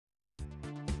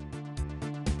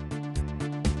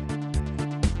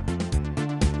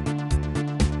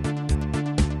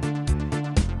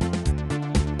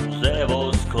There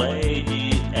was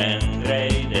cloudy and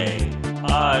grey day.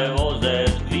 I was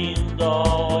at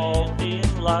window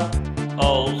in love.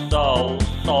 Also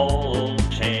soul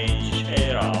change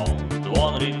around.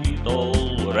 Won't repeat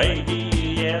already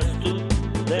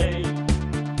yesterday.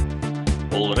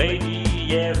 Already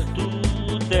yesterday.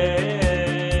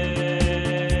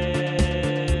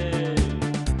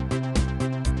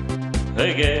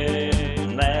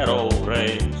 Again narrow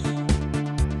race.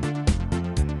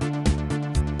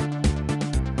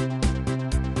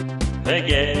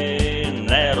 Again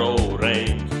narrow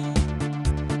race.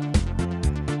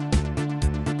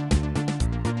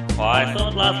 I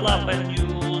thought last love and you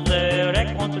the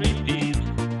wreck won't repeat,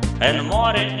 and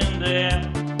more in the end.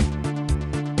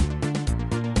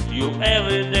 You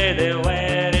every day they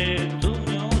wear it to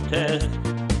new test,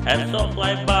 and so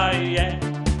fly by, yeah.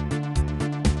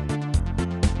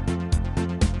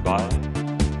 Bye.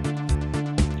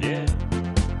 Yeah.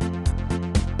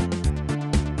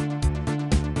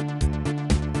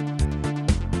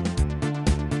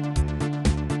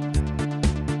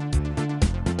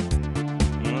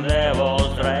 There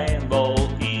was rainbow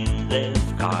in the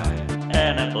sky,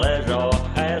 and a pleasure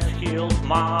has healed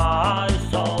my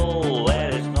soul.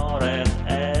 There is no rest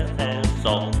as the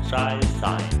sunshine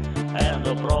shine, and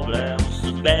the problems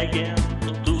begin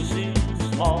to seem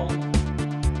small,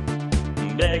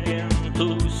 begin to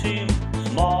seem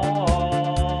small.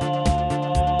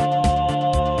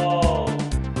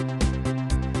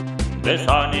 The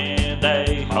sunny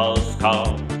day has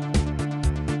come.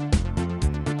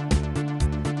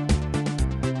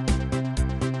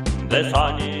 The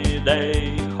sunny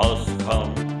day has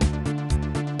come.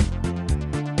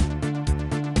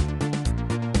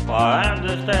 And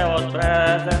the star was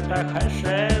present, a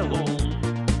Heshelul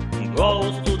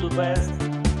goes to the west.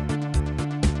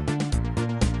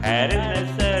 And it's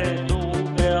necessary to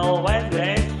be always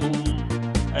grateful,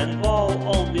 and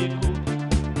all be good.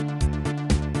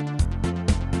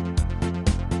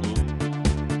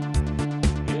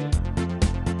 Yeah,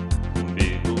 be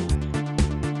good.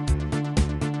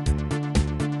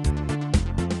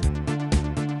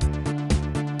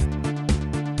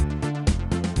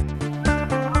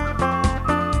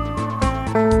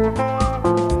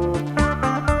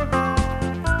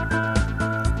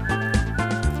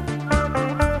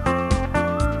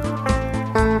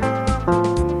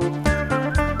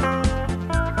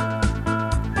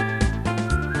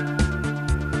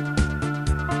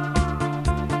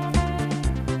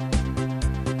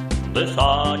 The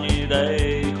sunny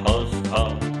day has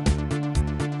come.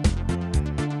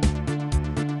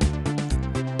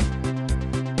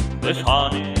 The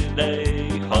sunny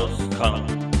day has come.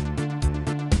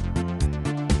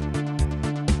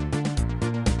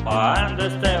 And the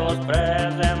star was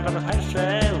present, and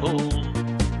Heshelul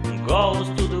goes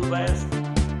to the west.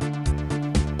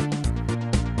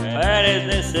 And it's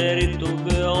necessary to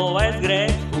be always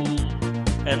grateful,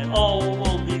 and all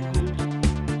will be good.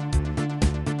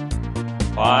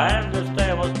 And the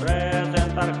star was present,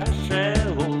 and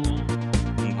Heshelul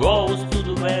goes to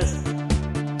the west.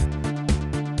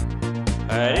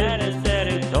 And it's